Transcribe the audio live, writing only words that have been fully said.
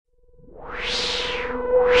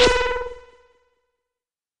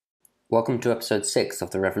Welcome to episode 6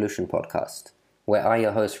 of the Revolution podcast, where I,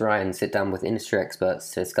 your host Ryan, sit down with industry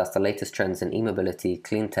experts to discuss the latest trends in e-mobility,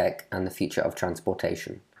 clean tech, and the future of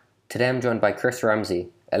transportation. Today I'm joined by Chris Ramsey,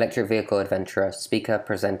 electric vehicle adventurer, speaker,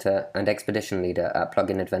 presenter, and expedition leader at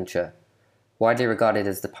Plug-in Adventure. Widely regarded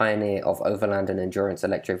as the pioneer of overland and endurance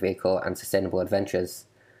electric vehicle and sustainable adventures,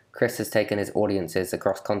 Chris has taken his audiences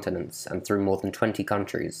across continents and through more than 20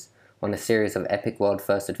 countries on a series of epic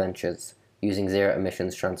world-first adventures using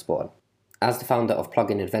zero-emissions transport. As the founder of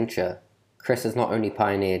Plug-in Adventure, Chris has not only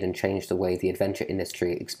pioneered and changed the way the adventure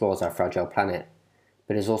industry explores our fragile planet,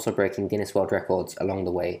 but is also breaking Guinness World Records along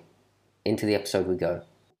the way. Into the episode we go.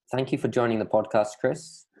 Thank you for joining the podcast,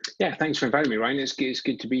 Chris. Yeah, thanks for inviting me, Ryan. It's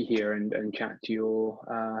good to be here and chat to your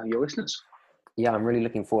listeners. Yeah, I'm really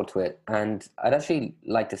looking forward to it. And I'd actually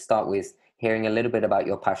like to start with hearing a little bit about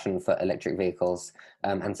your passion for electric vehicles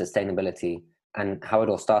and sustainability and how it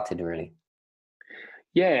all started, really.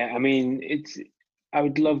 Yeah, I mean, I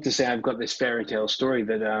would love to say I've got this fairy tale story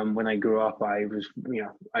that when I grew up, I was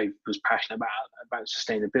passionate about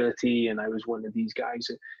sustainability, and I was one of these guys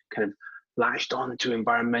that kind of latched on to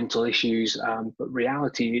environmental issues. But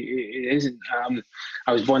reality, it isn't.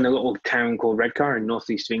 I was born in a little town called Redcar in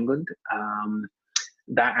northeast of England.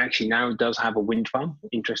 That actually now does have a wind farm,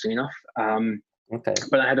 interestingly enough. Okay.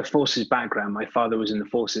 But I had a forces background. My father was in the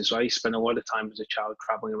forces, so I spent a lot of time as a child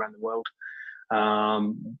traveling around the world.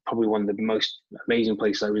 Probably one of the most amazing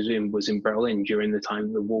places I was in Berlin during the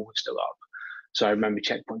time the wall was still up. So I remember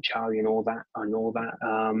Checkpoint Charlie and all that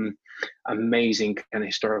amazing kind of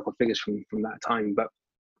historical figures from that time. But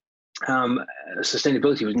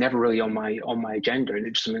sustainability was never really on my agenda, and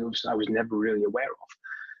it's something I was never really aware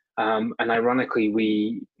of. And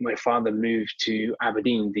ironically, my father moved to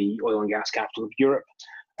Aberdeen, the oil and gas capital of Europe,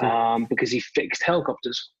 because he fixed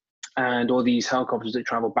helicopters. And all these helicopters that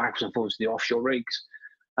travel backwards and forwards to the offshore rigs.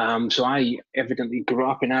 So I evidently grew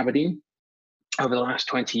up in Aberdeen over the last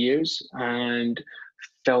 20 years and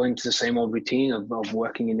fell into the same old routine of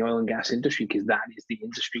working in the oil and gas industry, because that is the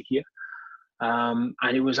industry here.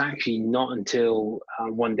 And it was actually not until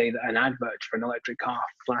one day that an advert for an electric car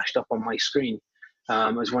flashed up on my screen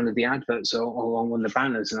as one of the adverts along one of the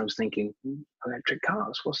banners, and I was thinking, electric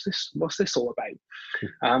cars, what's this all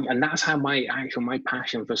about? And that's how my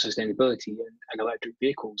passion for sustainability and electric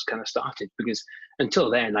vehicles kind of started, because until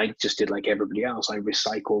then I just did like everybody else. I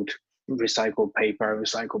recycled paper, I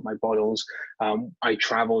recycled my bottles. I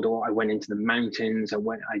traveled, or I went into the mountains.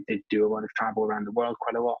 I did do a lot of travel around the world,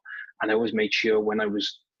 quite a lot, and I always made sure when I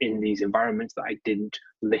was in these environments that I didn't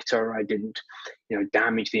litter, I didn't,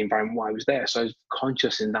 damage the environment while I was there. So I was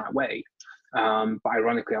conscious in that way. But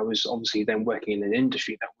ironically, I was obviously then working in an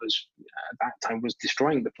industry that was at that time was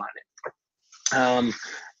destroying the planet.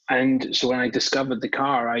 And so when I discovered the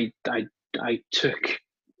car, I took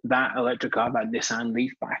that electric car, that Nissan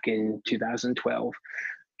Leaf, back in 2012,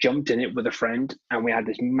 jumped in it with a friend, and we had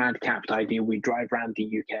this madcapped idea. We'd drive around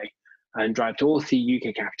the UK and drive to all 3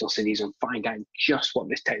 UK capital cities and find out just what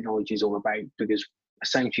this technology is all about, because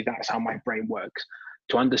essentially that's how my brain works.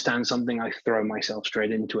 To understand something, I throw myself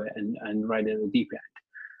straight into it and right in the deep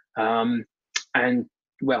end. And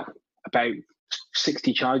well, about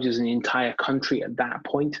 60 chargers in the entire country at that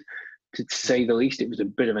point, to say the least. It was a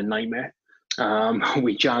bit of a nightmare.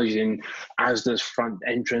 We charged in Asda's front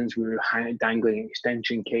entrance. We were dangling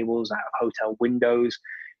extension cables out of hotel windows,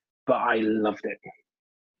 but I loved it.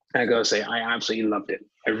 I gotta say, I absolutely loved it.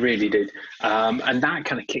 I really did. And that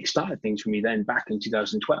kind of kickstarted things for me then back in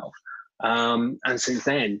 2012. And since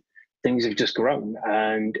then, things have just grown.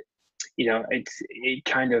 And, it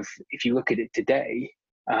kind of, if you look at it today,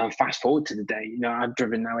 fast forward to today, I've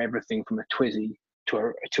driven now everything from a Twizy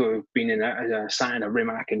to being sat in a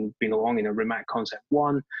Rimac and been along in a Rimac Concept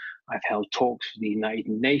 1. I've held talks for the United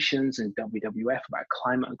Nations and WWF about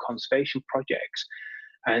climate and conservation projects.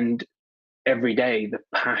 And every day, the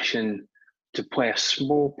passion to play a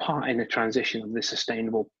small part in the transition of the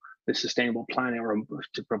sustainable planet, or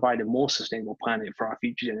to provide a more sustainable planet for our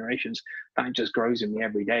future generations, that just grows in me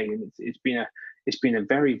every day. And it's been a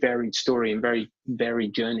very varied story and very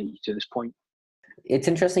varied journey to this point. It's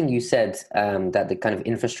interesting you said that the kind of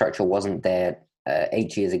infrastructure wasn't there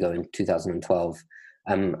 8 years ago in 2012.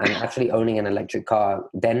 And actually owning an electric car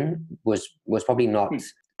then was probably not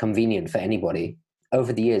convenient for anybody.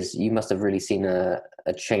 Over the years, you must have really seen a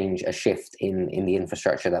change, a shift in the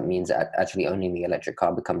infrastructure. That means that actually owning the electric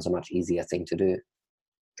car becomes a much easier thing to do.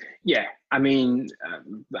 Yeah, I mean,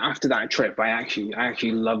 after that trip, I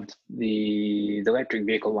actually loved the electric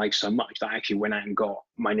vehicle life so much that I actually went out and got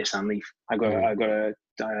my Nissan Leaf. I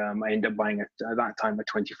ended up buying at that time a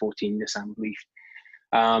 2014 Nissan Leaf.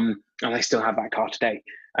 And I still have that car today.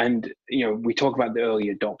 And, we talk about the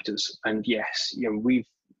early adopters, and yes,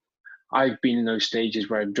 I've been in those stages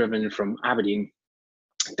where I've driven from Aberdeen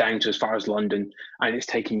down to as far as London, and it's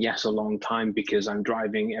taken, yes, a long time because I'm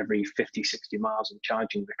driving every 50, 60 miles and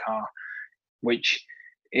charging the car, which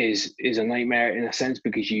is a nightmare in a sense,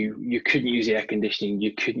 because you couldn't use the air conditioning,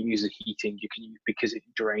 you couldn't use the heating, because it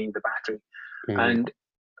drained the battery.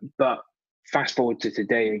 But fast forward to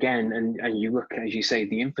today again, and you look, as you say,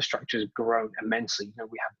 the infrastructure has grown immensely.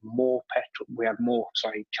 We have more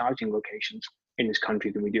charging locations in this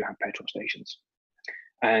country than we do have petrol stations.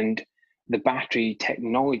 And the battery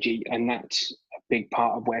technology, and that's a big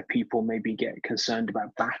part of where people maybe get concerned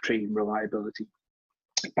about battery reliability.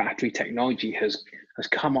 Battery technology has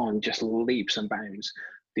come on just leaps and bounds.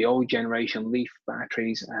 The old generation Leaf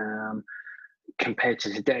batteries, compared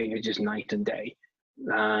to today, are just night and day.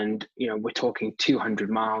 And we're talking 200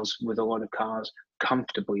 miles with a lot of cars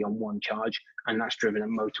comfortably on one charge, and that's driven at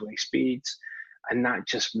motorway speeds. And that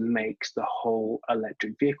just makes the whole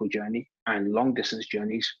electric vehicle journey and long distance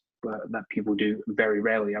journeys that people do very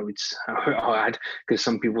rarely, I'll add, because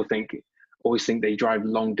some people always think they drive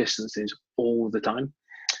long distances all the time.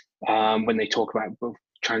 When they talk about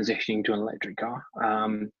transitioning to an electric car,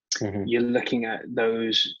 you're looking at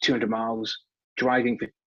those 200 miles driving for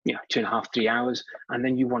 2.5, 3 hours, and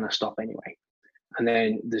then you want to stop anyway. And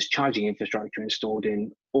then there's charging infrastructure installed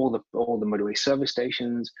in all the motorway service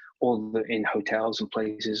stations, in hotels and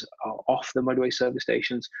places are off the motorway service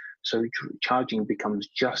stations. So charging becomes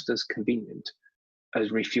just as convenient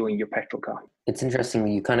as refueling your petrol car. It's interesting,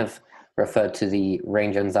 you kind of referred to the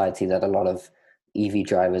range anxiety that a lot of EV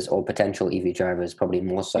drivers, or potential EV drivers probably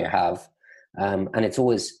more so, have. And it's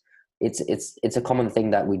always, it's a common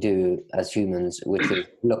thing that we do as humans, which is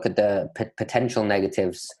look at the potential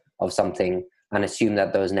negatives of something and assume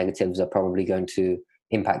that those negatives are probably going to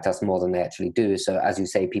impact us more than they actually do. So as you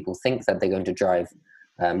say, people think that they're going to drive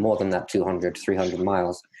more than that 200, 300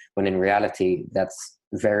 miles, when in reality, that's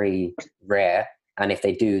very rare. And if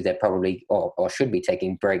they do, they're probably, or should be,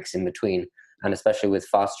 taking breaks in between. And especially with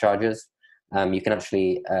fast chargers, you can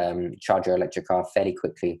actually charge your electric car fairly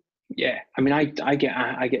quickly. Yeah, I mean, I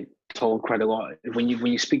get told quite a lot when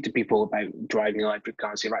you speak to people about driving electric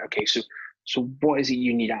cars. Say, right, okay, so what is it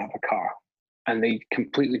you need out of a car? And they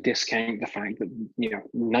completely discount the fact that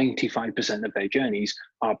 95% of their journeys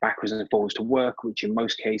are backwards and forwards to work, which in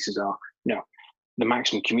most cases are the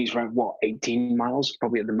maximum commute's around 18 miles,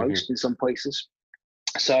 probably at the most in some places.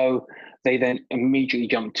 So they then immediately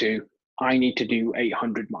jump to, I need to do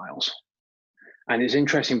 800 miles. And it's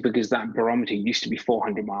interesting because that barometer used to be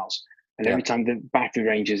 400 miles. And every time the battery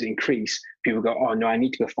ranges increase, people go, oh no, I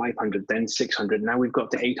need to go 500, then 600. Now we've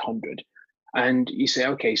got to 800. And you say,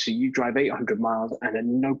 okay, so you drive 800 miles and at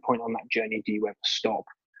no point on that journey do you ever stop.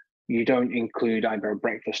 You don't include either a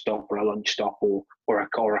breakfast stop or a lunch stop or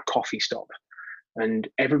a coffee stop. And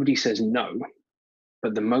everybody says no,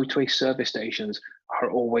 but the motorway service stations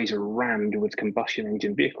are always rammed with combustion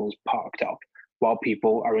engine vehicles parked up, while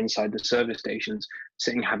people are inside the service stations,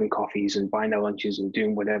 sitting, having coffees and buying their lunches and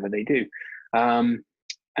doing whatever they do. And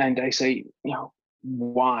I say,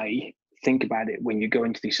 why think about it when you go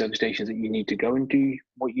into these service stations that you need to go and do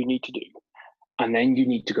what you need to do, and then you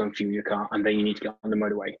need to go and fuel your car, and then you need to get on the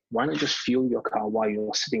motorway? Why not just fuel your car while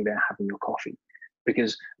you're sitting there having your coffee?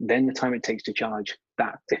 Because then the time it takes to charge,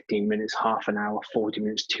 that 15 minutes, half an hour, 40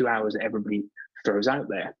 minutes, 2 hours that everybody throws out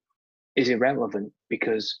there, is irrelevant,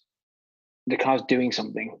 because the car's doing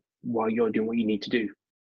something while you're doing what you need to do,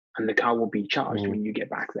 and the car will be charged when you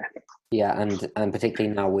get back there. Yeah, and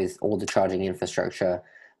particularly now with all the charging infrastructure,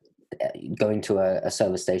 going to a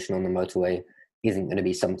service station on the motorway isn't going to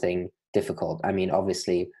be something difficult. I mean,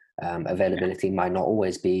 obviously, availability might not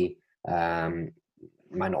always be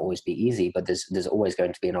easy, but there's always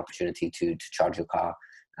going to be an opportunity to charge your car.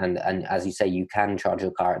 And as you say, you can charge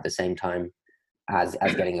your car at the same time as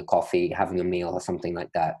getting a coffee, having a meal, or something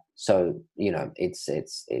like that. So it's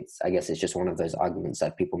I guess it's just one of those arguments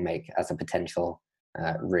that people make as a potential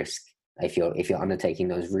risk if you're undertaking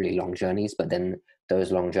those really long journeys. But then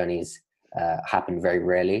those long journeys happen very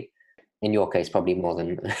rarely. In your case, probably more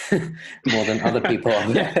than other people.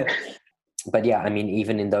 But yeah, I mean,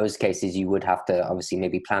 even in those cases, you would have to obviously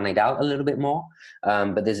maybe plan it out a little bit more.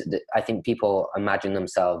 But I think people imagine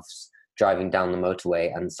themselves driving down the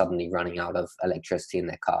motorway and suddenly running out of electricity in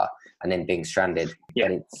their car and then being stranded.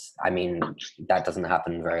 Yeah. But that doesn't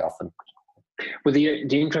happen very often. Well,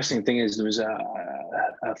 the interesting thing is there was a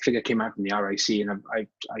figure came out from the RAC, and I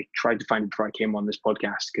tried to find it before I came on this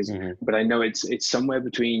podcast but I know it's somewhere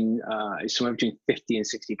between 50 and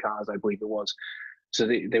 60 cars, I believe it was. So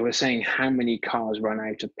they were saying how many cars run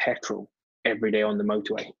out of petrol every day on the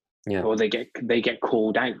motorway, Yeah. or they get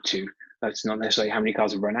called out to. That's not necessarily how many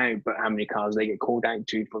cars have run out, but how many cars they get called out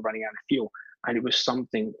to for running out of fuel. And it was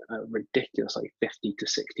something ridiculous, like 50 to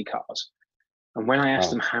 60 cars. And when I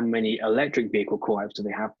asked them how many electric vehicle call-outs do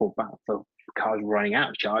they have for cars running out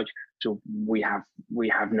of charge, so we have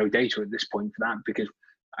no data at this point for that, because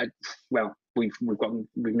we've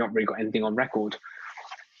not really got anything on record.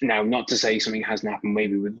 Now, not to say something hasn't happened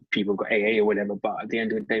maybe with people got AA or whatever, but at the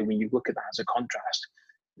end of the day, when you look at that as a contrast,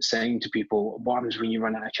 saying to people, what happens when you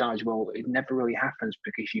run out of charge? Well, it never really happens,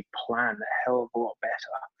 because you plan a hell of a lot better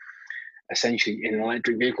essentially in an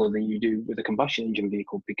electric vehicle than you do with a combustion engine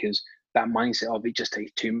vehicle, because that mindset of it just takes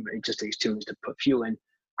 2 minutes to put fuel in,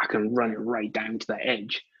 I can run it right down to the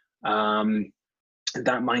edge.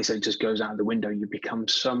 That mindset just goes out the window. You become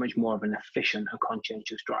so much more of an efficient and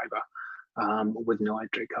conscientious driver with an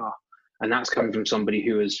electric car. And that's coming from somebody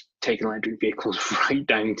who has taken electric vehicles right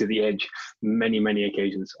down to the edge many, many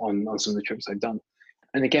occasions on some of the trips I've done.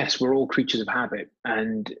 And I guess we're all creatures of habit.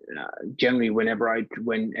 And generally, whenever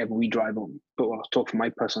we drive on, but I'll talk from my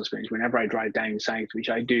personal experience, whenever I drive down south, which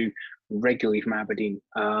I do regularly from Aberdeen,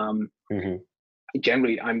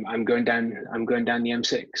 generally I'm going down the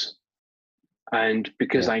M6. And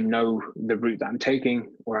because I know the route that I'm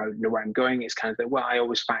taking, or I know where I'm going, it's kind of like, well, I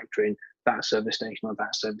always factor in that service station or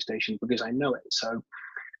that service station because I know it. So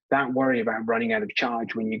that worry about running out of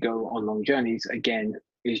charge when you go on long journeys, again,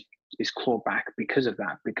 is clawed back because of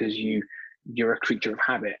that, because you're a creature of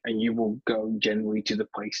habit, and you will go generally to the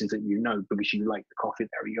places that you know because you like the coffee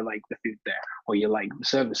there, or you like the food there, or you like the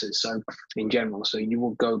services. So in general, so you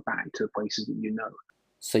will go back to the places that you know.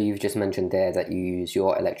 So you've just mentioned there that you use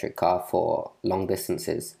your electric car for long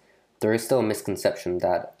distances. There is still a misconception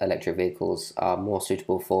that electric vehicles are more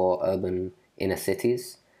suitable for urban inner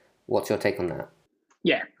cities. What's your take on that?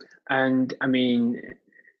 Yeah, and I mean,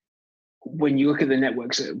 when you look at the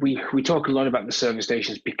networks, we talk a lot about the service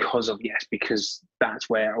stations because that's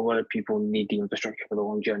where a lot of people need the infrastructure for the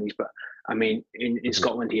long journeys. But I mean, in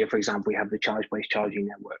Scotland here, for example, we have the ChargePlace charging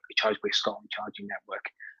network, the ChargePlace Scotland charging network.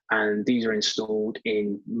 And these are installed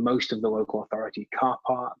in most of the local authority car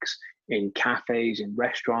parks, in cafes, in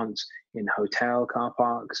restaurants, in hotel car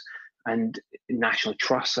parks. And national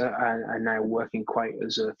trusts are now working quite,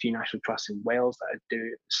 as a few national trusts in Wales that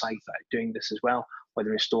are doing this as well, where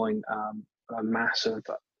they're installing a massive,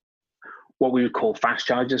 what we would call fast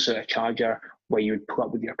chargers, so a charger where you would pull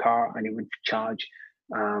up with your car and it would charge,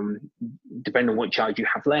 depending on what charge you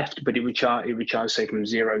have left, but it would charge say from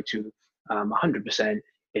 0 to 100%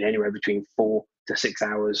 in anywhere between 4 to 6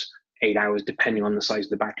 hours, 8 hours, depending on the size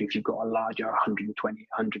of the battery. If you've got a larger 100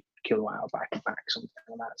 kilowatt hour battery pack, something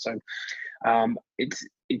like that. So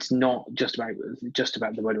it's not just about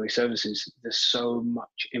the motorway services. There's so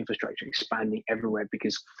much infrastructure expanding everywhere,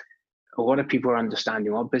 because a lot of people are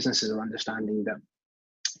understanding, a lot of businesses are understanding that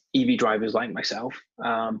EV drivers like myself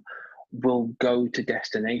will go to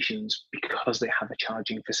destinations because they have a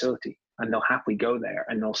charging facility, and they'll happily go there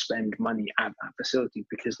and they'll spend money at that facility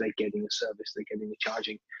because they're getting a service, they're getting a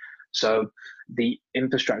charging. So the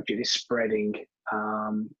infrastructure is spreading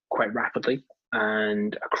quite rapidly,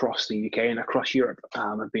 and across the UK and across Europe.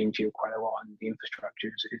 I've been to quite a lot, and the infrastructure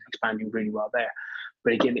is expanding really well there.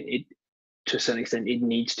 But again, to a certain extent, it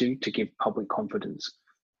needs to give public confidence.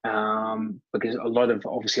 Because a lot of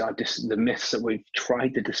obviously the myths that we've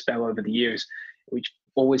tried to dispel over the years, which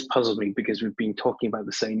always puzzles me because we've been talking about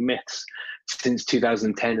the same myths since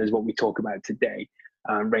 2010 as what we talk about today.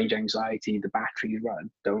 Range anxiety, the batteries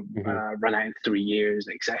don't run out in 3 years,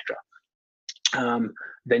 etc.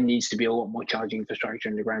 There needs to be a lot more charging infrastructure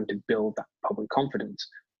in the ground to build that public confidence.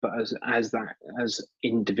 But as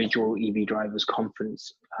individual EV drivers'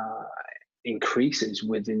 confidence increases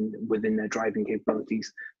within their driving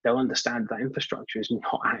capabilities, they'll understand that infrastructure is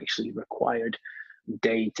not actually required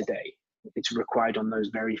day to day. It's required on those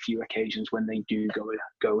very few occasions when they do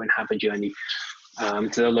go and have a journey to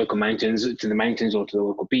the local mountains, or to the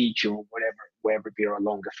local beach, or wherever it be, or a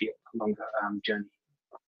longer journey.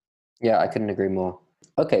 Yeah, I couldn't agree more.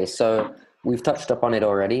 Okay, so we've touched upon it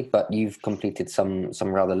already, but you've completed some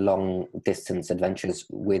rather long distance adventures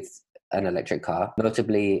with an electric car,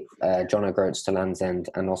 notably John O'Groats to Land's End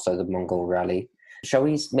and also the Mongol Rally. Shall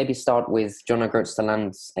we maybe start with John O'Groats to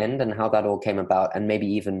Land's End and how that all came about, and maybe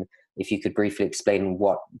even if you could briefly explain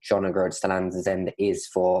what John O'Groats to Land's End is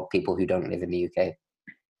for people who don't live in the UK?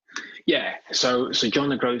 Yeah, so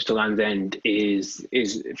John O'Groats to Land's End is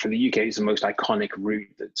for the UK, is the most iconic route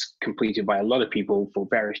that's completed by a lot of people for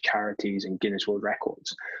various charities and Guinness World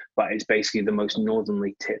Records. But it's basically the most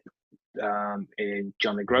northerly tip in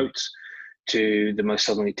John O'Groats to the most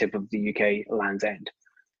southerly tip of the UK, Land's End.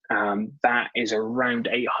 That is around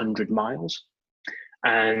 800 miles.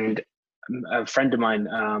 And a friend of mine,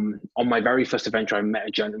 on my very first adventure, I met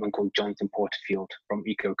a gentleman called Jonathan Porterfield from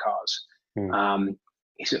Eco Cars.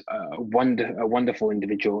 He's a wonderful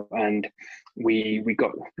individual, and we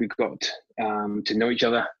got to know each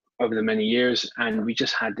other over the many years, and we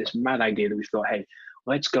just had this mad idea that we thought, hey,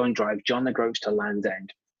 let's go and drive John O'Groats to Land's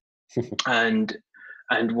End, and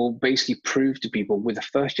we'll basically prove to people with a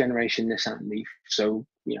first generation Nissan Leaf, so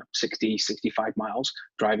 60, 65 miles,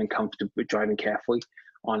 driving comfortably, driving carefully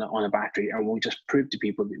on a battery, and we'll just prove to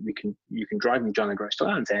people that you can drive from John O'Groats to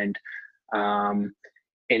Land's End in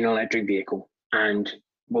an electric vehicle, and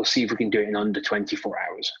we'll see if we can do it in under 24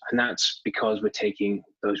 hours. And that's because we're taking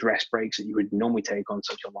those rest breaks that you would normally take on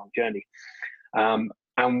such a long journey.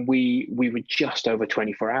 And we were just over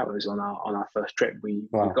 24 hours on our first trip. We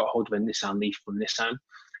got hold of a Nissan Leaf from Nissan.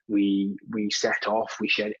 We set off, we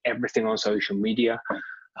shared everything on social media.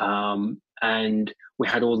 And we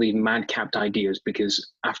had all these mad-capped ideas, because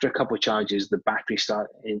after a couple of charges, the battery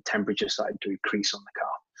temperature started to increase on the car.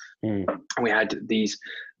 And we had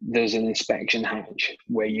there's an inspection hatch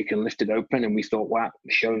where you can lift it open, and we thought, wow,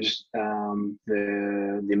 it shows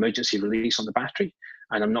the emergency release on the battery.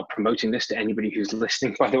 And I'm not promoting this to anybody who's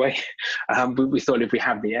listening, by the way. But we thought if we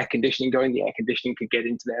have the air conditioning going, the air conditioning could get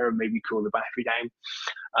into there and maybe cool the battery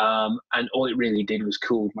down. And all it really did was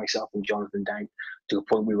cool myself and Jonathan down to the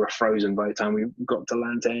point we were frozen by the time we got to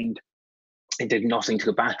Land's End. It did nothing to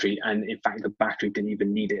the battery, and in fact, the battery didn't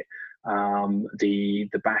even need it. The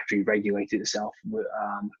battery regulated itself with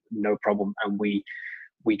no problem, and we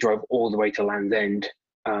drove all the way to Land's End,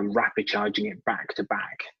 rapid charging it back to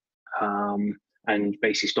back, and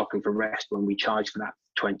basically stopping for rest when we charged for that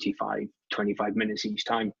 25 minutes each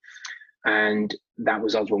time. And that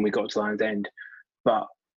was us when we got to Land's End. But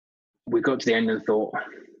we got to the end and thought,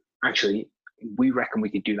 actually, we reckon we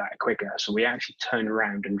could do that quicker. So we actually turned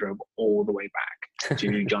around and drove all the way back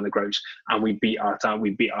to John O'Groats, and we beat our time.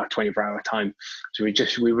 We beat our 24-hour time. So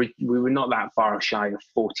we were not that far shy of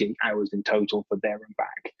 48 hours in total for there and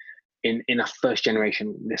back in a first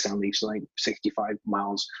generation Nissan Leaf, so like 65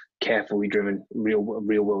 miles, carefully driven, real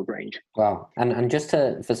world range. Wow. And just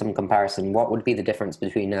for some comparison, what would be the difference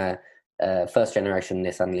between a first generation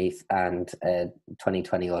Nissan Leaf and a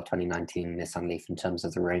 2020 or 2019 Nissan Leaf in terms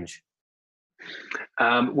of the range?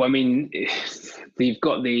 Well, I mean,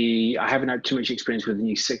 I haven't had too much experience with the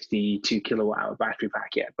new 62 kilowatt hour battery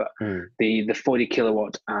pack yet, but the 40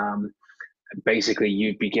 kilowatt, basically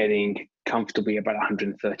you'd be getting comfortably about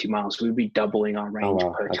 130 miles. So we'd be doubling our range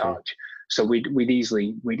per charge. So we'd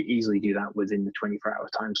easily do that within the 24-hour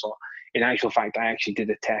time slot. In actual fact, I actually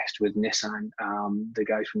did a test with Nissan, the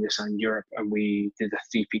guys from Nissan Europe, and we did the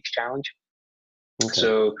 3 peaks challenge. Okay.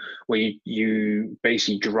 So where you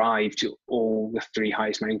basically drive to all the 3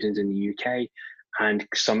 highest mountains in the UK and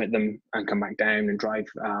summit them and come back down and drive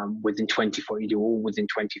within 24. You do all within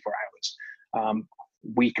 24 hours.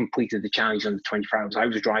 We completed the challenge under 24 hours. I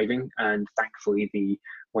was driving, and thankfully the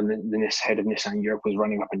head of Nissan Europe was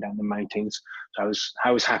running up and down the mountains. So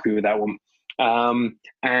I was happy with that one.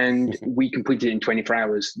 And we completed it in 24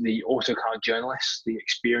 hours. The autocar journalists, the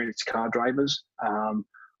experienced car drivers,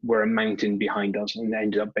 were a mountain behind us, and they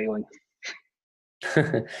ended up bailing.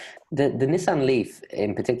 The Nissan Leaf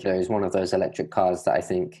in particular is one of those electric cars that I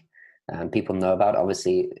think people know about.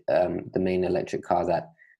 Obviously, the main electric car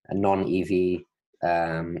that a non-EV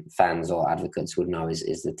fans or advocates would know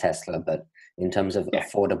is the Tesla. But in terms of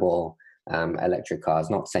affordable electric cars,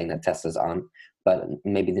 not saying that Teslas aren't, but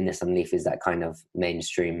maybe the Nissan Leaf is that kind of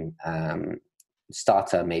mainstream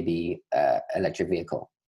starter, maybe electric vehicle.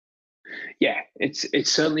 Yeah, it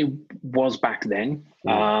certainly was back then.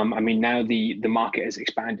 I mean, now the market has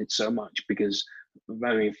expanded so much because,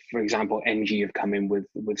 I mean, for example, MG have come in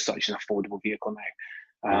with such an affordable vehicle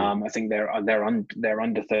now. I think they're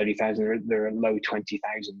under 30,000. They're low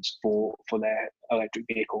 20,000s for their electric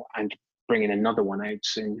vehicle, and bringing another one out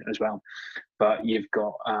soon as well. But you've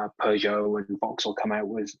got Peugeot and Vauxhall come out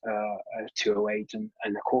with a 208 and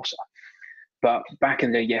a Corsa. But back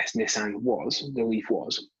in the the Leaf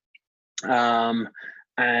was. And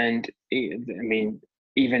I mean,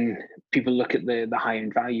 even people look at the high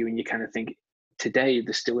end value, and you kind of think today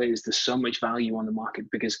there's so much value on the market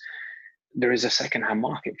because there is a second-hand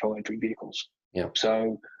market for electric vehicles. Yeah.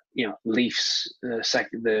 So Leafs,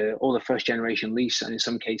 all the first generation Leafs, and in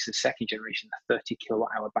some cases second generation, the 30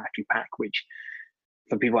 kilowatt hour battery pack, which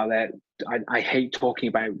for people out there, I hate talking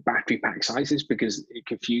about battery pack sizes because it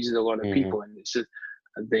confuses a lot of people, and it's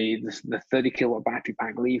the 30 kilowatt battery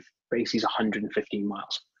pack Leaf basically is 115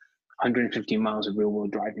 miles of real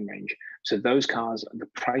world driving range. So those cars, the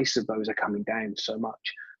price of those are coming down so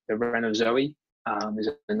much. The Renault Zoe is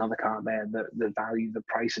another car there. The value, the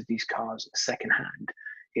price of these cars secondhand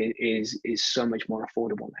is so much more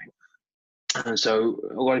affordable now. And so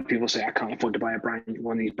a lot of people say, I can't afford to buy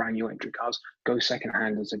one of these brand new electric cars. Go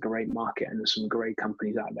secondhand. There's a great market, and there's some great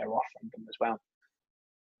companies out there offering them as well.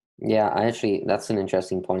 Yeah, that's an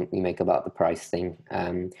interesting point you make about the price thing,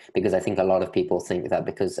 because I think a lot of people think that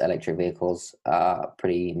because electric vehicles are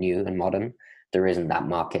pretty new and modern, there isn't that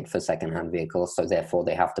market for secondhand vehicles, so therefore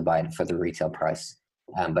they have to buy it for the retail price.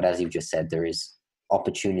 But as you just said, there is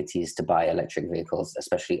opportunities to buy electric vehicles,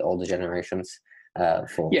 especially older generations,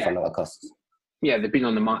 for lower costs. Yeah, they've been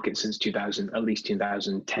on the market since 2000, at least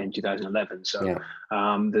 2010, 2011. So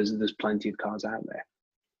there's plenty of cars out there.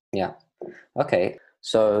 Yeah. Okay.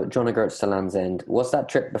 So do you want to go to Land's End? Was that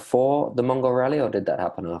trip before the Mongol Rally, or did that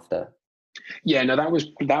happen after? Yeah, no, that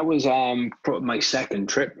was my second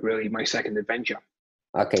trip, really, my second adventure.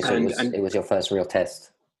 Okay, so it was your first real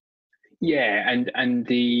test. Yeah, and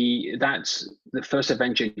that's the first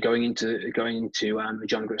adventure going into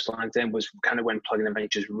John Grit's Land's End was kind of when plug-in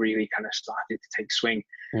adventures really kind of started to take swing.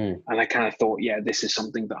 And I kind of thought, yeah, this is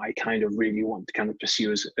something that I kind of really want to kind of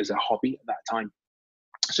pursue as a hobby at that time.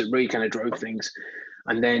 So it really kind of drove things.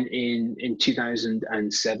 And then in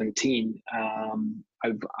 2017,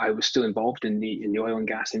 I was still involved in the oil and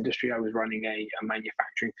gas industry. I was running a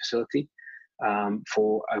manufacturing facility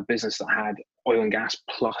for a business that had oil and gas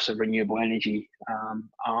plus a renewable energy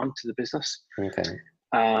arm to the business. Okay.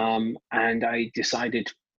 And I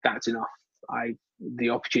decided that's enough. The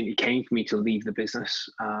opportunity came for me to leave the business.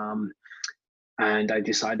 And I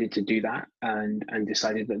decided to do that and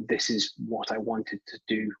decided that this is what I wanted to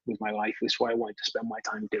do with my life. This is what I wanted to spend my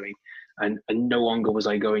time doing. And no longer was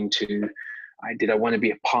I going to, I want to be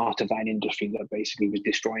a part of that industry that basically was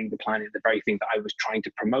destroying the planet, the very thing that I was trying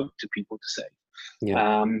to promote to people to say.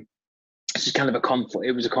 Yeah. This is kind of a conflict.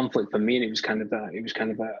 It was a conflict for me, and it was kind of a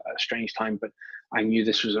strange time, but I knew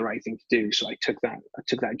this was the right thing to do. So I took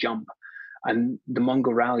that jump. And the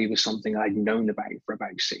Mongol Rally was something I'd known about for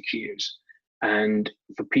about 6 years. And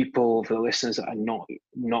for the listeners that are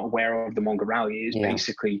not aware of the Mongol Rally, is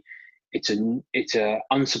basically it's a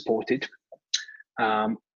unsupported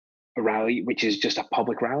rally, which is just a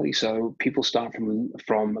public rally. So people start from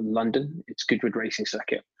London. It's Goodwood Racing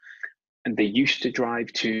Circuit, and they used to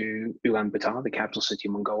drive to Ulaanbaatar, the capital city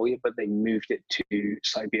of Mongolia, but they moved it to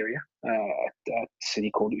Siberia, a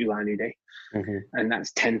city called Ulan-Ude, and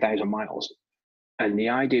that's 10,000 miles. And the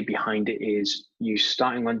idea behind it is you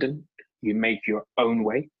start in London. You make your own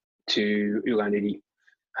way to Ulan-Ude,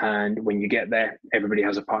 and when you get there, everybody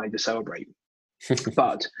has a party to celebrate.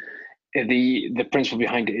 But the principle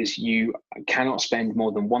behind it is you cannot spend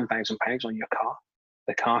more than £1,000 on your car.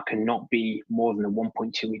 The car cannot be more than a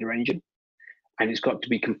 1.2 litre engine, and it's got to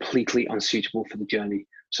be completely unsuitable for the journey.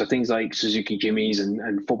 So things like Suzuki Jimmys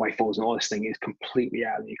and 4x4s and all this thing is completely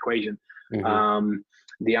out of the equation.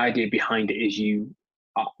 The idea behind it is you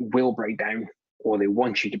will break down, or they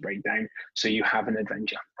want you to break down, so you have an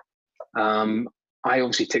adventure. I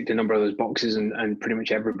obviously ticked a number of those boxes, and pretty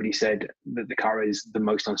much everybody said that the car is the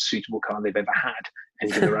most unsuitable car they've ever had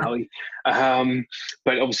into the rally.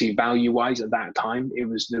 But obviously, value-wise, at that time, that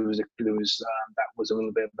was a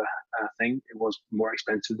little bit of a thing. It was more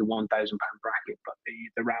expensive, the £1,000 bracket. But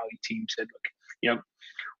the rally team said, look,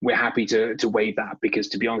 we're happy to waive that, because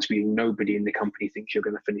to be honest with you, nobody in the company thinks you're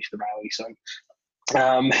going to finish the rally. So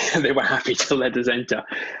they were happy to let us enter.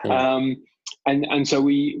 And so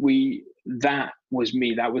that was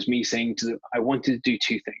me saying I wanted to do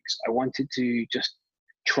two things. I wanted to just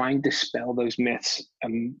try and dispel those myths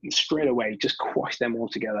and straight away just quash them all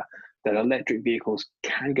together, that electric vehicles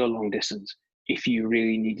can go long distance if you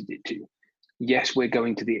really needed it to. Yes, we're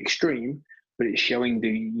going to the extreme, but it's showing that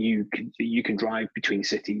you can drive between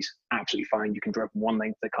cities absolutely fine. You can drive from one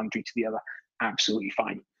length of the country to the other absolutely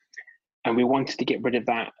fine. And we wanted to get rid of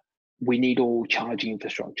that. We need all charging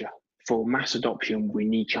infrastructure. For mass adoption, we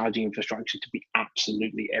need charging infrastructure to be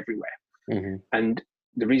absolutely everywhere. And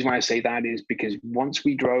the reason why I say that is because once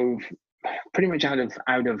we drove pretty much out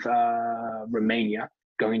of Romania,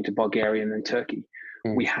 going to Bulgaria and then Turkey,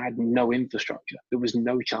 we had no infrastructure. There was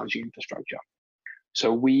no charging infrastructure.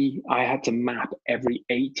 So I had to map every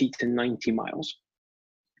 80 to 90 miles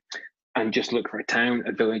and just look for a town,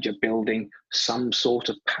 a village, a building, some sort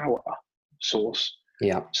of power source.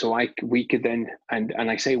 Yeah. So we could then, and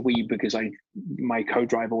I say we because my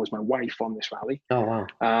co-driver was my wife on this rally. Oh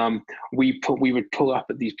wow. We would pull up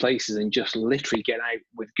at these places and just literally get out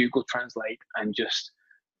with Google Translate and just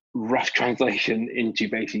rough translation into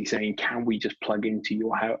basically saying, can we just plug into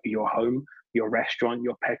your home your restaurant,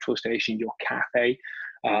 your petrol station, your cafe.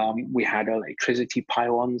 We had electricity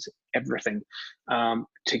pylons, everything,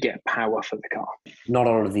 to get power for the car. Not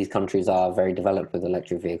all of these countries are very developed with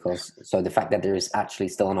electric vehicles. So the fact that there is actually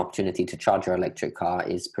still an opportunity to charge your electric car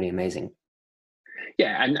is pretty amazing.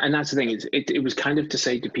 Yeah, and that's the thing. It was kind of to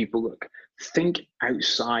say to people, look, think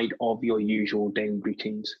outside of your usual daily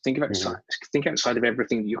routines. Think outside of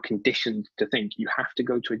everything that you're conditioned to think. You have to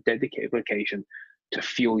go to a dedicated location to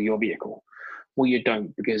fuel your vehicle. Well, you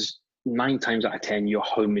don't, because 9 times out of 10, your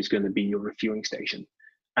home is going to be your refueling station,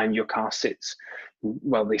 and your car sits,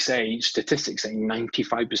 well, they say, statistics say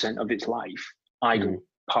 95% of its life idle,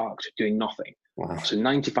 parked, doing nothing. Wow. So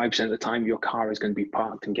 95% of the time, your car is going to be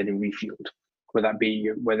parked and getting refueled.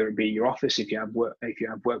 Whether it be your office, if you have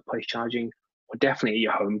workplace charging, or definitely at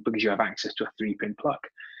your home because you have access to a 3-pin plug,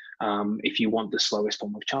 if you want the slowest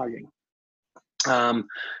form of charging.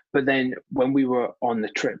 But then when we were on the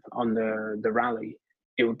trip, on the rally,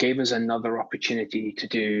 it gave us another opportunity to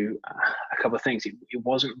do a couple of things. It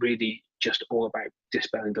wasn't really just all about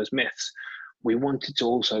dispelling those myths. We wanted to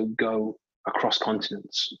also go across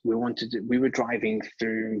continents. We were driving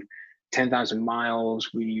through 10,000 miles.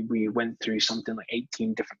 We went through something like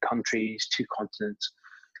 18 different countries, 2 continents,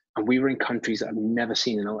 and we were in countries that have never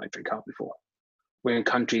seen an electric car before. We're in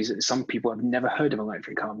countries that some people have never heard of an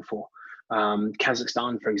electric car before.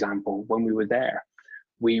 Kazakhstan, for example, when we were there,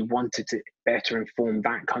 we wanted to better inform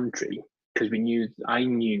that country because I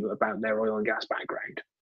knew about their oil and gas background.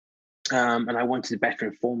 And I wanted to better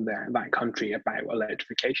inform that country about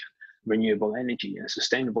electrification, renewable energy, and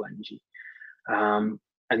sustainable energy.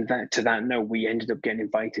 And to that note, we ended up getting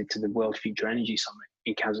invited to the World Future Energy Summit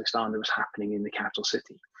in Kazakhstan that was happening in the capital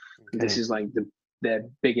city. Okay. This is like their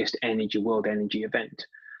biggest world energy event.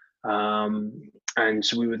 And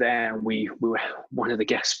so we were there, and we were one of the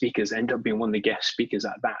guest speakers, ended up being one of the guest speakers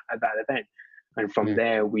at that event. And from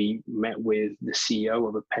there, we met with the CEO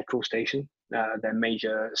of a petrol station, their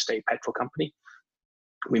major state petrol company.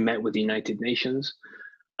 We met with the United Nations,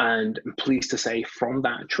 and I'm pleased to say from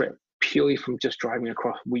that trip, purely from just driving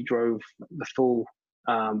across, we drove the full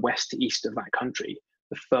west to east of that country,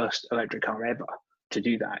 the first electric car ever to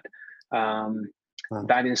do that. Wow.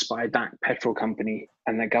 That inspired that petrol company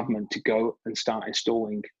and their government to go and start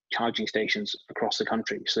installing charging stations across the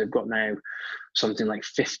country. So they've got now something like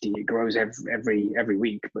 50. It grows every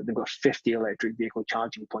week, but they've got 50 electric vehicle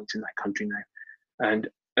charging points in that country now. And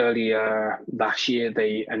earlier last year,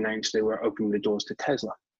 they announced they were opening the doors to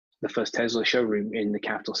Tesla, the first Tesla showroom in the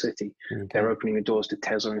capital city. Okay. They're opening the doors to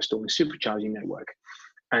Tesla and installing a supercharging network.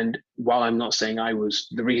 And while I'm not saying I was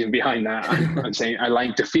the reason behind that, I'm saying I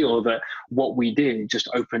like to feel that what we did just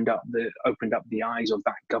opened up the eyes of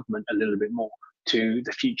that government a little bit more to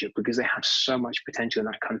the future, because they have so much potential in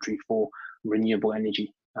that country for renewable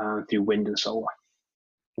energy through wind and solar.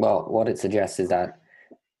 Well, what it suggests is that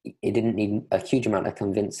it didn't need a huge amount of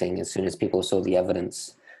convincing as soon as people saw the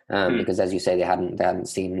evidence, because as you say, they hadn't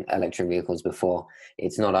seen electric vehicles before.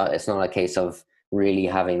 It's not a case of really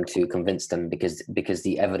having to convince them, because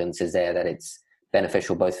the evidence is there that it's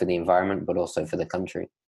beneficial both for the environment but also for the country.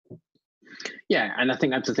 Yeah, and I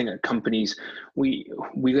think that's the thing that companies, we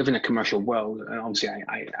live in a commercial world, and obviously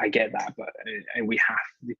I get that, but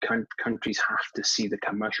countries have to see the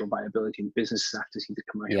commercial viability, and businesses have to see the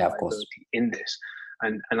commercial viability in this,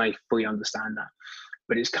 and I fully understand that.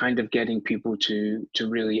 But it's kind of getting people to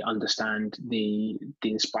really understand the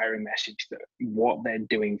inspiring message that what they're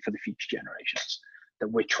doing for the future generations,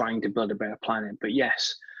 that we're trying to build a better planet. But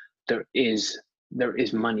yes, there is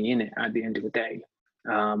money in it at the end of the day.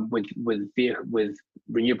 With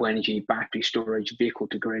renewable energy, battery storage, vehicle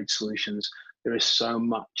to grid solutions, there is so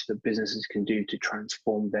much that businesses can do to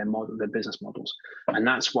transform their business models, and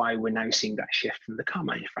that's why we're now seeing that shift from the car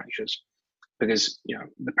manufacturers. Because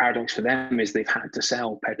the paradox for them is they've had to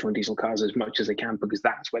sell petrol and diesel cars as much as they can, because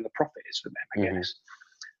that's where the profit is for them, I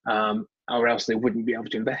guess. Or else they wouldn't be able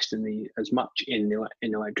to invest as much in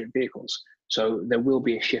electric vehicles. So there will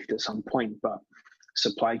be a shift at some point, but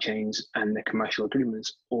supply chains and the commercial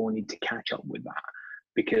agreements all need to catch up with that,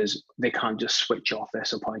 because they can't just switch off their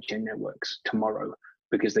supply chain networks tomorrow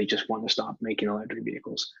because they just want to start making electric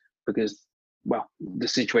vehicles. Because, well, the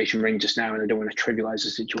situation we're in just now, and I don't want to trivialize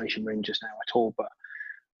the situation we're in just now at all, but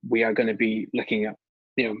we are going to be looking at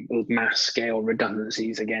mass scale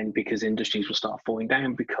redundancies again, because industries will start falling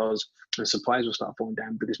down, because the supplies will start falling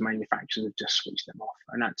down because manufacturers have just switched them off,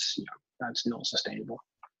 and that's not sustainable.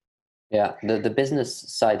 Yeah, the business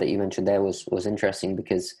side that you mentioned there was interesting,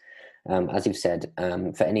 because as you've said,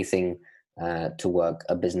 for anything to work,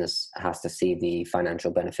 a business has to see the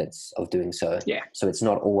financial benefits of doing so. Yeah. So it's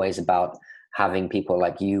not always about having people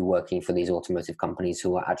like you working for these automotive companies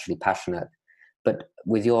who are actually passionate. But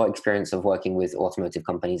with your experience of working with automotive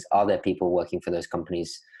companies, are there people working for those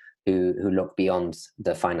companies who look beyond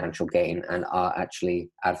the financial gain and are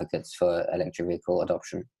actually advocates for electric vehicle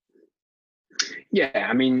adoption? Yeah,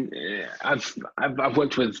 I mean, I've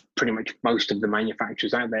worked with pretty much most of the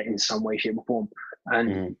manufacturers out there in some way, shape, or form,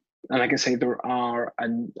 and I can say there are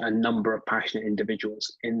a number of passionate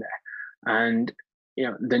individuals in there, and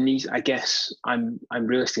there needs. I guess I'm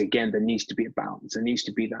realistic again. There needs to be a balance. There needs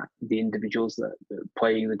to be that the individuals that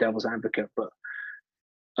playing the devil's advocate, but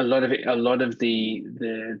a lot of the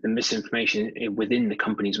misinformation within the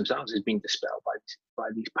companies themselves is being dispelled by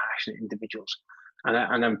these passionate individuals. And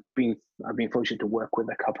I've been fortunate to work with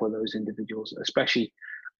a couple of those individuals, especially.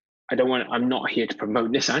 I'm not here to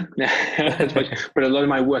promote Nissan, but a lot of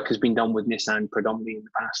my work has been done with Nissan predominantly in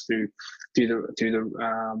the past through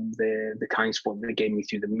the kind support they gave me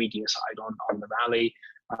through the media side on the rally,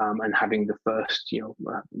 and having the first,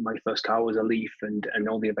 my first car was a Leaf, and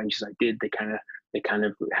all the adventures I did, they kind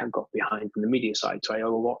of have got behind from the media side, so I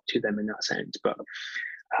owe a lot to them in that sense. But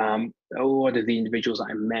a lot of the individuals that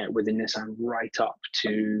I met within Nissan, right up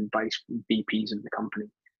to vice VPs of the company,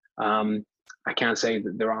 I can say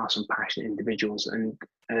that there are some passionate individuals,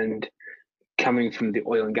 and coming from the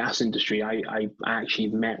oil and gas industry, I actually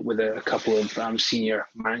met with a couple of senior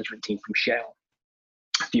management team from Shell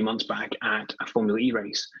a few months back at a Formula E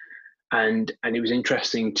race, and it was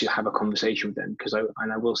interesting to have a conversation with them, because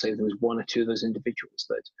I will say there was one or two of those individuals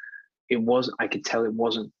that I could tell it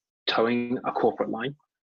wasn't towing a corporate line.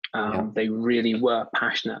 They really were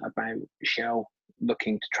passionate about Shell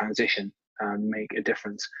looking to transition and make a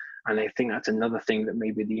difference. And I think that's another thing that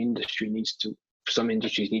maybe some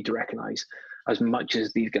industries need to recognize. As much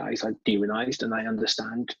as these guys are demonized, and I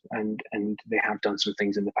understand, and they have done some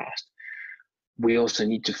things in the past, we also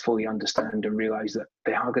need to fully understand and realize that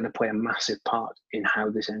they are going to play a massive part in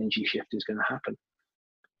how this energy shift is going to happen,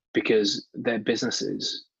 because their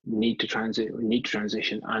businesses need to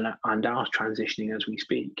transition and are transitioning as we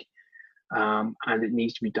speak. And it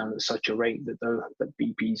needs to be done at such a rate that that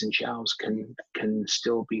BPs and Shells can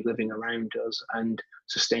still be living around us and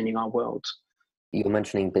sustaining our world. You're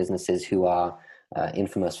mentioning businesses who are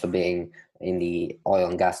infamous for being in the oil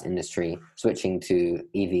and gas industry, switching to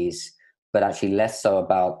EVs, but actually less so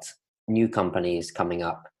about new companies coming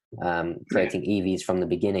up, creating EVs from the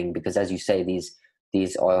beginning. Because as you say,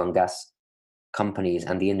 these oil and gas companies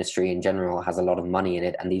and the industry in general has a lot of money in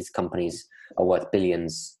it, and these companies are worth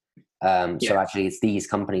billions. So actually it's these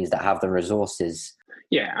companies that have the resources.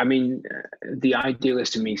 Yeah, I mean, the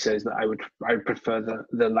idealist in me says that I would prefer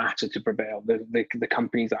the latter to prevail. The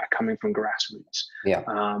companies that are coming from grassroots,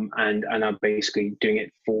 and are basically doing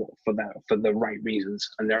it for the right reasons,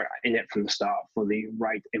 and they're in it from the start for the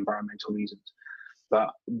right environmental reasons. But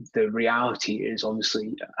the reality is,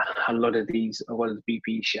 obviously, a lot of the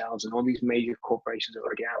BP, Shells, and all these major corporations that are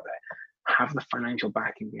already out there have the financial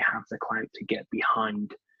backing, they have the clout to get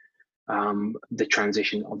behind the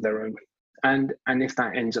transition of their own, and if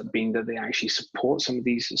that ends up being that they actually support some of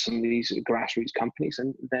these grassroots companies,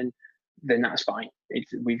 and then that's fine.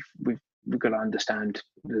 We've got to understand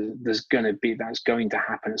that's going to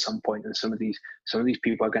happen at some point, and some of these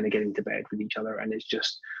people are going to get into bed with each other, and it's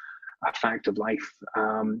just a fact of life.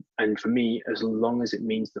 And for me, as long as it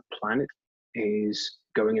means the planet is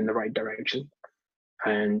going in the right direction,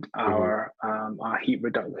 and our heat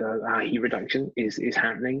reduction is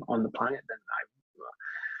happening on the planet, then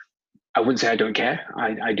I wouldn't say I don't care.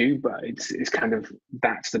 I do, but it's kind of,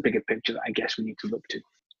 that's the bigger picture that I guess we need to look to.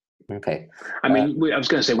 Okay. I mean, I was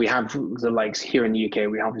going to say, we have the likes here in the UK.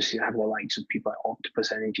 We obviously have the likes of people like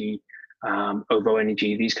Octopus Energy, OVO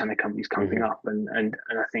Energy, these kind of companies coming up, and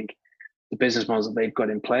I think the business models that they've got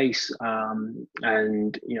in place, and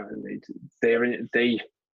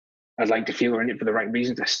I'd like to feel they're in it for the right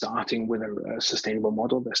reasons. They're starting with a sustainable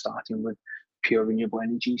model. They're starting with pure renewable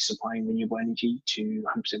energy, supplying renewable energy to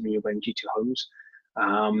 100% renewable energy to homes,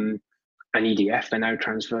 and EDF. They're now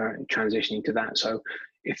transitioning to that. So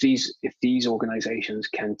if these organizations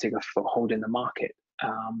can take a foothold in the market,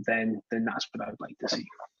 then that's what I'd like to see.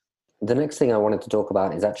 The next thing I wanted to talk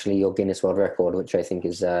about is actually your Guinness World Record, which I think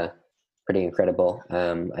is pretty incredible.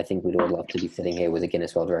 I think we'd all love to be sitting here with a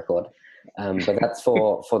Guinness World Record. But that's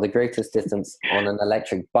for the greatest distance on an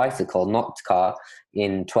electric bicycle, not car,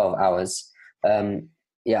 in 12 hours.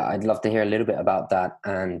 I'd love to hear a little bit about that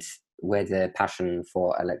and where the passion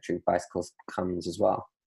for electric bicycles comes as well.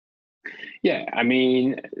 Yeah, I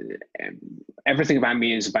mean, everything about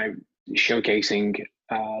me is about showcasing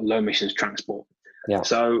low emissions transport. Yeah.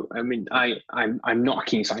 So, I mean, I'm not a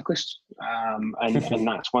keen cyclist. And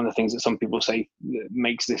that's one of the things that some people say that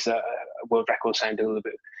makes this a world record sound a little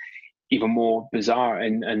bit even more bizarre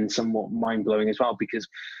and somewhat mind-blowing as well, because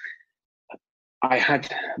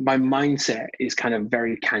my mindset is kind of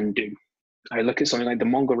very can-do. I look at something like the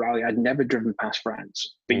Mongol Rally. I'd never driven past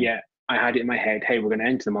France, but yet I had it in my head, hey, we're going to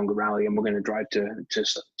enter the Mongol Rally and we're going to drive to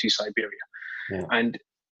Siberia. Yeah. And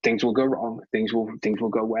things will go wrong, things will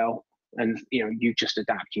go well, and you just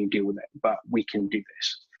adapt and you deal with it. But we can do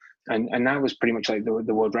this. And that was pretty much like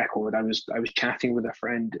the world record. I was chatting with a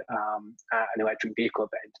friend at an electric vehicle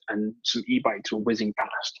event, and some e-bikes were whizzing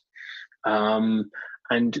past. And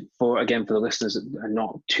for the listeners that are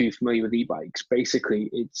not too familiar with e-bikes,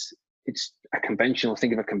 basically it's a conventional.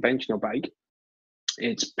 Think of a conventional bike.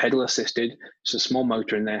 It's pedal assisted. It's a small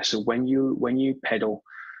motor in there. So when you pedal,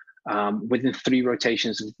 within 3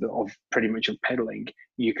 rotations of pretty much of pedaling,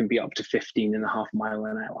 you can be up to 15.5 miles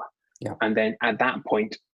an hour. Yeah. And then at that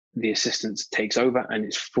point, the assistance takes over and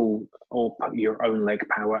it's full or your own leg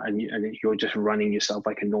power, and you're just running yourself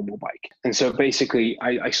like a normal bike. And so basically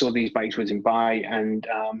I saw these bikes whizzing by, and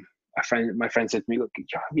my friend said to me, look,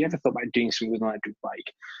 have you ever thought about doing something with an electric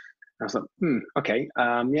bike? And I was like, okay,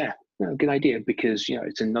 yeah, good idea, because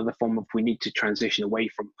it's another form of, we need to transition away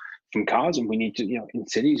from cars, and we need to, in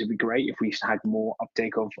cities, it'd be great if we had more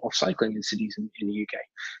uptake of cycling in cities in the UK.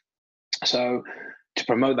 So to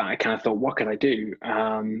promote that, I kind of thought, what can I do?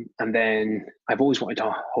 And then I've always wanted to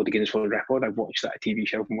hold a Guinness World Record. I've watched that TV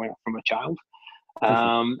show from a child.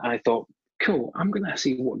 And I thought, cool, I'm going to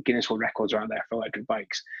see what Guinness World Records are out there for electric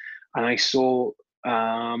bikes. And I saw,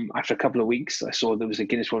 after a couple of weeks, I saw there was a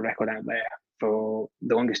Guinness World Record out there for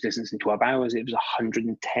the longest distance in 12 hours. It was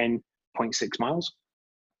 110.6 miles.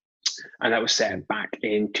 And that was set back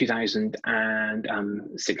in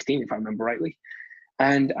 2016, if I remember rightly.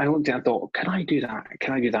 And I looked at it and thought, can I do that?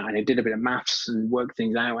 And I did a bit of maths and worked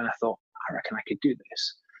things out, and I thought, I reckon I could do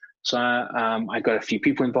this. So I got a few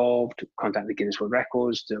people involved, contacted Guinness World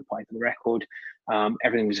Records to apply for the record.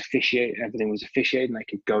 Everything was officiated, and I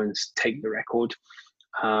could go and take the record.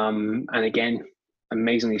 And again,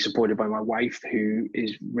 amazingly supported by my wife, who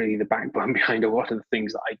is really the backbone behind a lot of the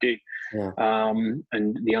things that I do. Yeah.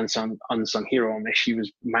 And the unsung hero on this, she was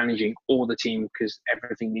managing all the team, because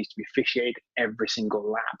everything needs to be officiated. Every single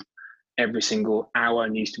lap, every single hour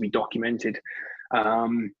needs to be documented.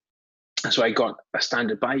 So I got a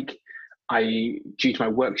standard bike. Due to my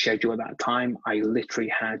work schedule at that time, I literally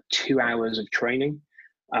had 2 hours of training.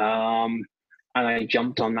 And I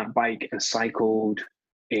jumped on that bike and cycled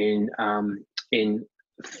in 4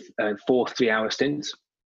 3-hour stints.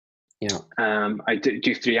 Yeah. I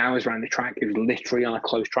do 3 hours around the track. It was literally on a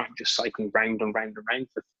closed track, just cycling round and round and round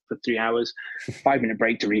for 3 hours. 5-minute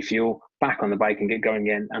break to refuel, back on the bike and get going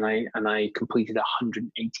again. And I completed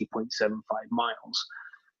 180.75 miles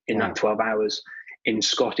in that 12 hours in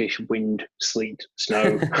Scottish wind, sleet,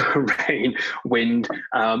 snow, rain, wind,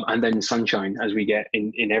 and then sunshine, as we get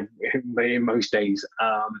in most days.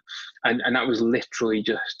 And that was literally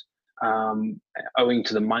just owing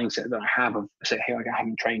to the mindset that I have of say, hey, like, I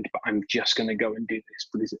haven't trained, but I'm just going to go and do this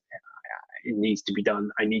because it needs to be done.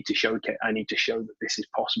 I need to show that this is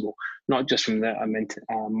possible, not just from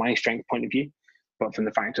my strength point of view, but from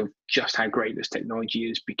the fact of just how great this technology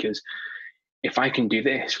is. Because if I can do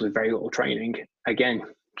this with very little training, again,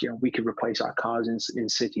 we could replace our cars in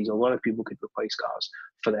cities. A lot of people could replace cars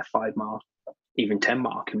for their 5-mile, even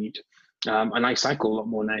 10-mile commute. And I cycle a lot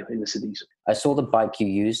more now in the cities. I saw the bike you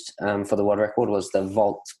used for the world record was the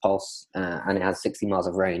Volt Pulse, and it has 60 miles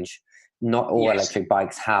of range. Not all electric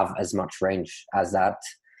bikes have as much range as that.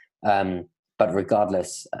 But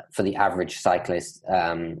regardless, for the average cyclist,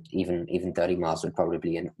 even 30 miles would probably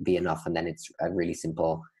be enough. And then it's a really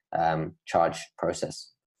simple charge process.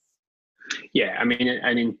 Yeah, I mean,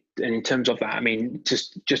 and in terms of that, I mean,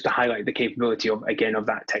 just to highlight the capability of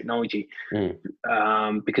that technology,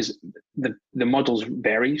 because the models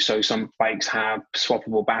vary. So some bikes have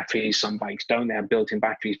swappable batteries, some bikes don't. They have built-in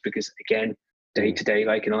batteries because, again, day to day,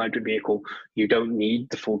 like an electric vehicle, you don't need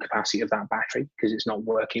the full capacity of that battery because it's not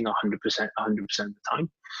working 100% of the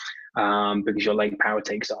time, because your leg power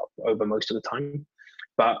takes up over most of the time.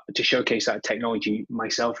 But to showcase that technology,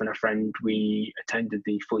 myself and a friend, we attended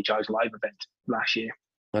the Fully Charged Live event last year.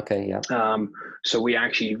 Okay, yeah. So we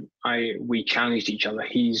challenged each other.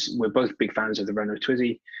 We're both big fans of the Renault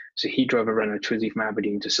Twizy. So he drove a Renault Twizy from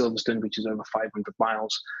Aberdeen to Silverstone, which is over 500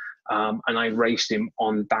 miles. And I raced him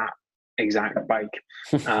on that exact bike,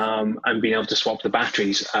 and being able to swap the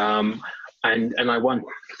batteries. And I won.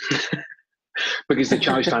 because the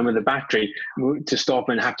charge time of the battery to stop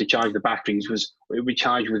and have to charge the batteries it would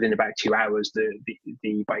charge within about 2 hours,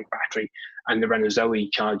 the bike battery, and the Renault Twizy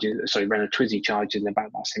charges in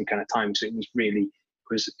about that same kind of time. So it was really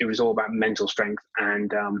it was all about mental strength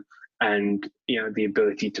and the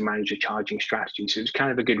ability to manage a charging strategy. So it's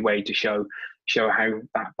kind of a good way to show how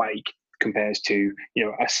that bike compares to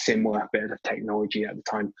a similar bit of technology at the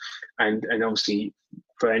time, and obviously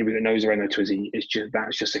for anybody that knows the Renault Twizy,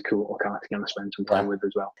 that's just a cool little car to kind of spend some time with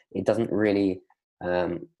as well. It doesn't really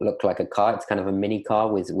look like a car. It's kind of a mini car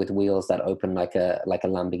with wheels that open like a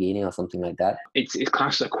Lamborghini or something like that. It's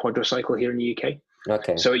classed as a quadricycle here in the UK.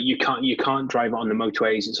 Okay. So you can't drive it on the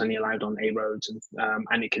motorways. It's only allowed on A roads,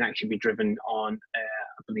 and it can actually be driven on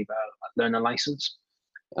I believe a learner license.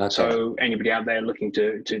 Okay. So anybody out there looking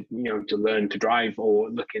to learn to drive, or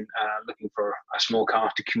looking for a small car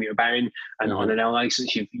to commute about in, and on an L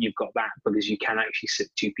license, you've got that, because you can actually sit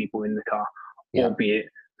 2 people in the car, albeit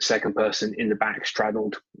the second person in the back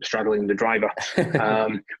straddling the driver,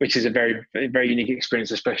 which is a very, very unique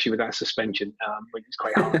experience, especially with that suspension, which is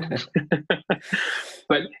quite hard.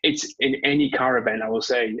 But it's in any car event, I will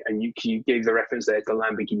say, and you gave the reference there to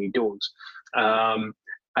Lamborghini doors.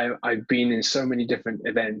 I've been in so many different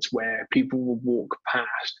events where people will walk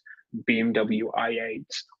past BMW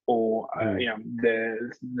i8s or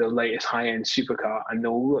the latest high-end supercar, and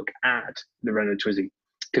they'll look at the Renault Twizy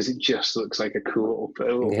because it just looks like a cool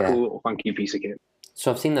little funky piece of kit. So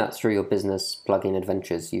I've seen that through your business, Plug-in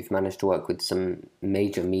Adventures. You've managed to work with some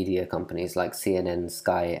major media companies like CNN,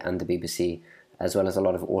 Sky, and the BBC, as well as a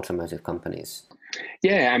lot of automotive companies.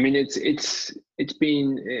 Yeah, I mean, it's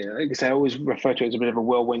been, like I say, I always refer to it as a bit of a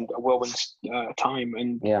whirlwind time,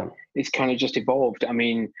 and it's kind of just evolved. I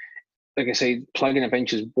mean, like I say, Plug-in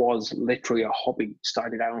Adventures was literally a hobby.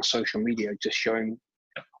 Started out on social media, just showing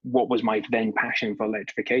what was my then passion for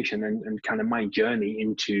electrification and kind of my journey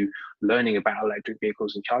into learning about electric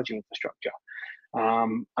vehicles and charging infrastructure.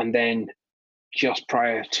 And then just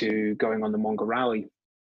prior to going on the Mongo Rally,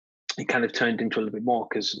 it kind of turned into a little bit more,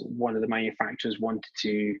 because one of the manufacturers wanted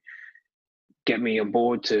to get me on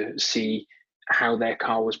board to see how their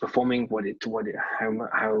car was performing,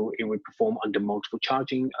 how it would perform under multiple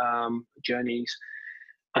charging journeys.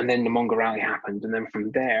 And then the Mongo Rally happened, and then from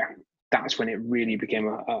there, that's when it really became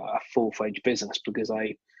a full-fledged business, because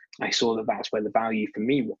I saw that that's where the value for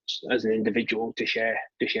me was as an individual, to share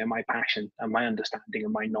my passion and my understanding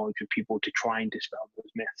and my knowledge with people, to try and dispel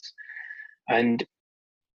those myths. And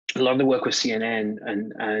a lot of the work with CNN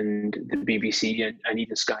and the BBC and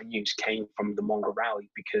even Sky News came from the Mongo Rally,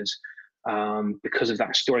 because of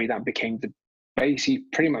that story. That became basically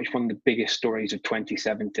pretty much one of the biggest stories of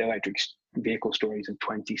 2017, electric vehicle stories of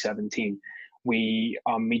 2017.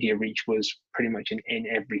 Our media reach was pretty much in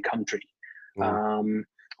every country.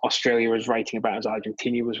 Australia was writing about us.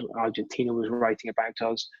 Argentina was writing about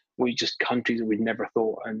us. We just countries that we'd never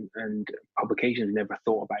thought, and publications we never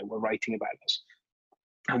thought about, were writing about us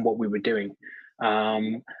and what we were doing.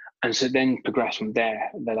 And so then progressed from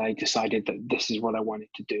there, that I decided that this is what I wanted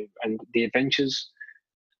to do. And the adventures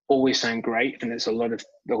always sound great, and it's a lot of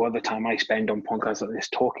the time I spend on podcasts like this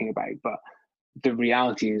talking about, but the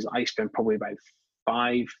reality is I spend probably about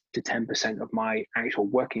 5 to 10% of my actual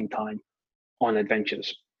working time on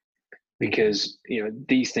adventures, because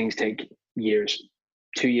these things take years,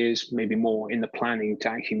 2 years, maybe more, in the planning to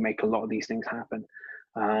actually make a lot of these things happen.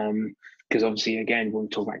 Because obviously, again, when we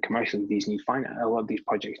talk about commercially, these need finance. A lot of these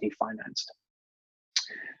projects need financed.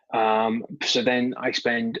 So then I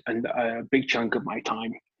spend a big chunk of my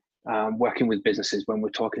time working with businesses when we're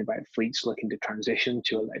talking about fleets looking to transition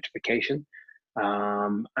to electrification,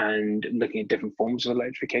 and looking at different forms of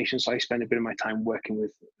electrification. So I spend a bit of my time working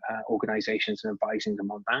with organisations and advising them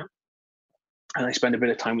on that. And I spend a bit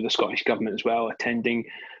of time with the Scottish Government as well, attending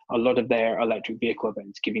a lot of their electric vehicle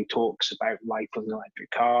events, giving talks about life of an electric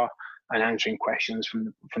car, and answering questions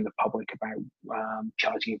from the public about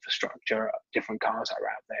charging infrastructure, different cars that are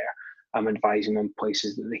out there. I'm advising them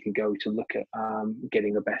places that they can go to look at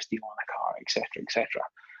getting the best deal on a car, etc.,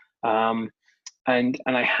 etc. And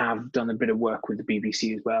I have done a bit of work with the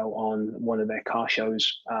BBC as well on one of their car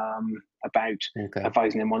shows, about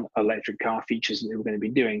advising them on electric car features that they were going to be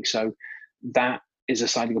doing. So that is a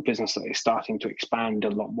side of the business that is starting to expand a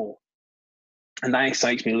lot more. And that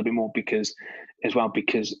excites me a little bit more, because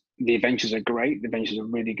the adventures are great. The adventures are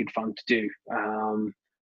really good fun to do.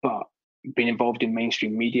 But being involved in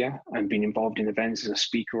mainstream media and being involved in events as a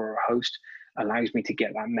speaker or a host allows me to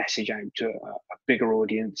get that message out to a bigger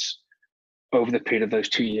audience over the period of those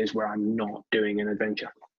 2 years where I'm not doing an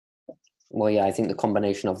adventure. Well, yeah, I think the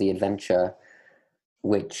combination of the adventure,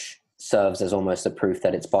 which serves as almost a proof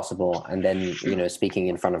that it's possible. And then, speaking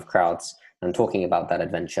in front of crowds and talking about that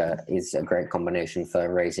adventure is a great combination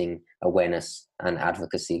for raising awareness and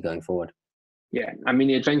advocacy going forward. Yeah, I mean,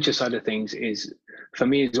 the adventure side of things is, for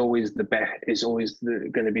me, is always the best. Is always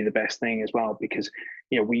going to be the best thing as well, because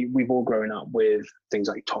we've all grown up with things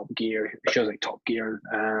like Top Gear, shows like Top Gear,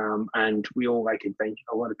 and we all like adventure.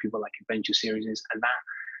 A lot of people like adventure series, and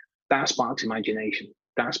that sparks imagination.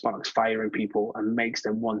 That sparks fire in people and makes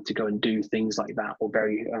them want to go and do things like that, or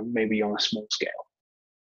very maybe on a small scale.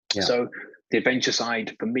 Yeah. So the adventure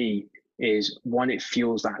side for me is one, it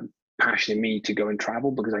fuels that passion in me to go and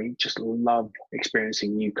travel, because I just love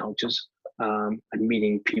experiencing new cultures and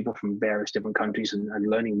meeting people from various different countries and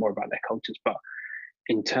learning more about their cultures. But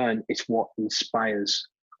in turn, it's what inspires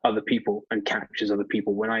other people and captures other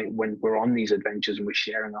people. When we're on these adventures and we're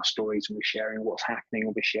sharing our stories and we're sharing what's happening,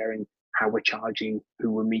 and we're sharing how we're charging,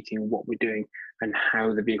 who we're meeting, what we're doing, and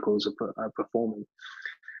how the vehicles are performing,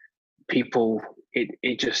 people,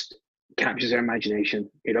 it just captures their imagination,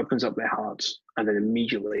 it opens up their hearts, and then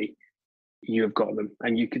immediately you have got them,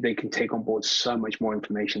 and they can take on board so much more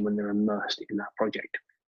information when they're immersed in that project.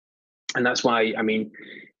 And that's why, I mean,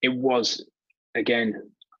 it was, again,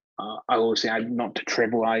 I always say, not to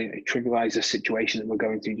trivialize the situation that we're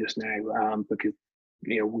going through just now, because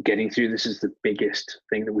getting through this is the biggest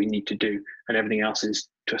thing that we need to do, and everything else is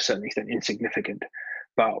to a certain extent insignificant.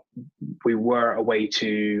 But I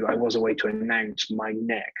was away to announce my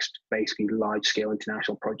next basically large scale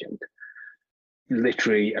international project,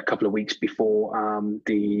 literally a couple of weeks before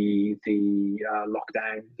the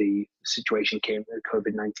lockdown, the situation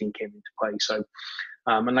COVID-19 came into play. So,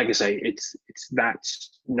 and like I say,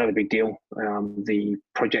 that's not a big deal. The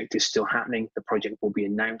project is still happening. The project will be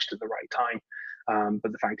announced at the right time.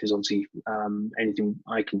 But the fact is, obviously, anything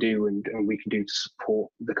I can do and we can do to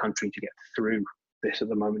support the country to get through this at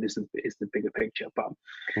the moment is the bigger picture. But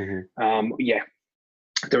yeah.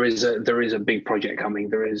 There is a big project coming.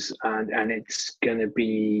 There is, and it's going to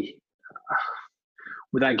be,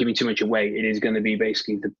 without giving too much away, it is going to be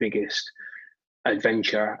basically the biggest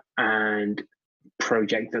adventure and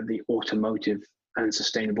project that the automotive and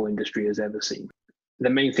sustainable industry has ever seen.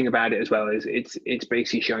 The main thing about it as well is it's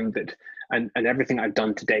basically showing that, and everything I've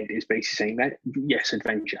done to date is basically saying that, yes,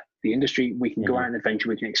 adventure. The industry, we can go out and adventure,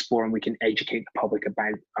 we can explore, and we can educate the public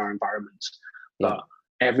about our environments. But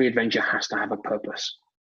every adventure has to have a purpose.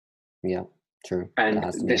 Yeah, true. And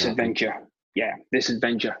this adventure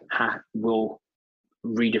will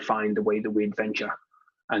redefine the way that we adventure,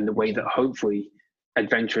 and the way that hopefully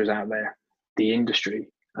adventurers out there, the industry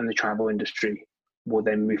and the travel industry, will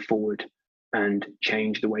then move forward and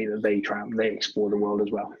change the way that they travel, they explore the world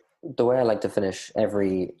as well. The way I like to finish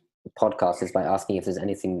every podcast is by asking if there's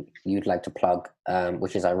anything you'd like to plug,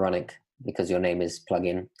 which is ironic because your name is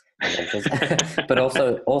Plug-in Adventures, but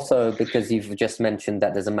also because you've just mentioned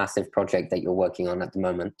that there's a massive project that you're working on at the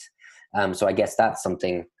moment. So I guess that's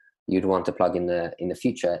something you'd want to plug in the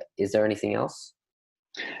future. Is there anything else?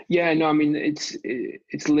 Yeah, no, I mean, it's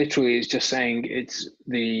literally, it's just saying, it's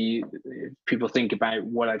the people think about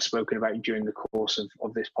what I've spoken about during the course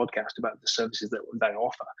of this podcast about the services that I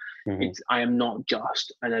offer. I am not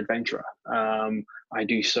just an adventurer. I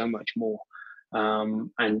do so much more.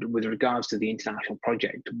 And with regards to the international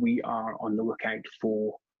project, we are on the lookout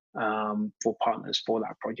for partners for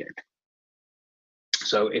that project.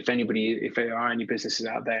 So if there are any businesses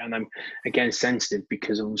out there, and I'm again sensitive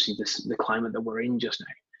because obviously the climate that we're in just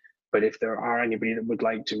now, but if there are anybody that would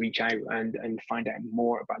like to reach out and find out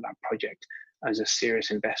more about that project as a serious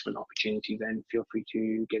investment opportunity, then feel free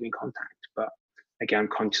to get in contact. But again, I'm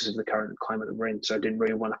conscious of the current climate that we're in, so I didn't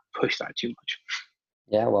really want to push that too much.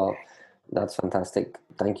 Yeah, well, that's fantastic.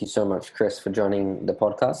 Thank you so much, Chris, for joining the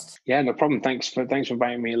podcast. Yeah, no problem. Thanks for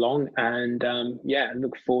inviting me along. And I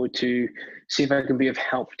look forward to see if I can be of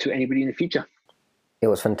help to anybody in the future. It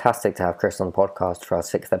was fantastic to have Chris on the podcast for our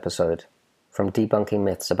 6th episode. From debunking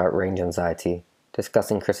myths about range anxiety,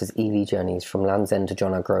 discussing Chris's EV journeys from Land's End to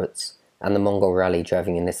John O'Groats, and the Mongol Rally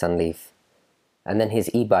driving a Nissan Leaf. And then his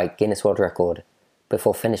e-bike Guinness World Record,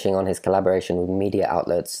 before finishing on his collaboration with media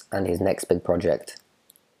outlets and his next big project.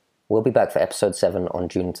 We'll be back for episode 7 on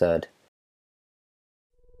June 3rd.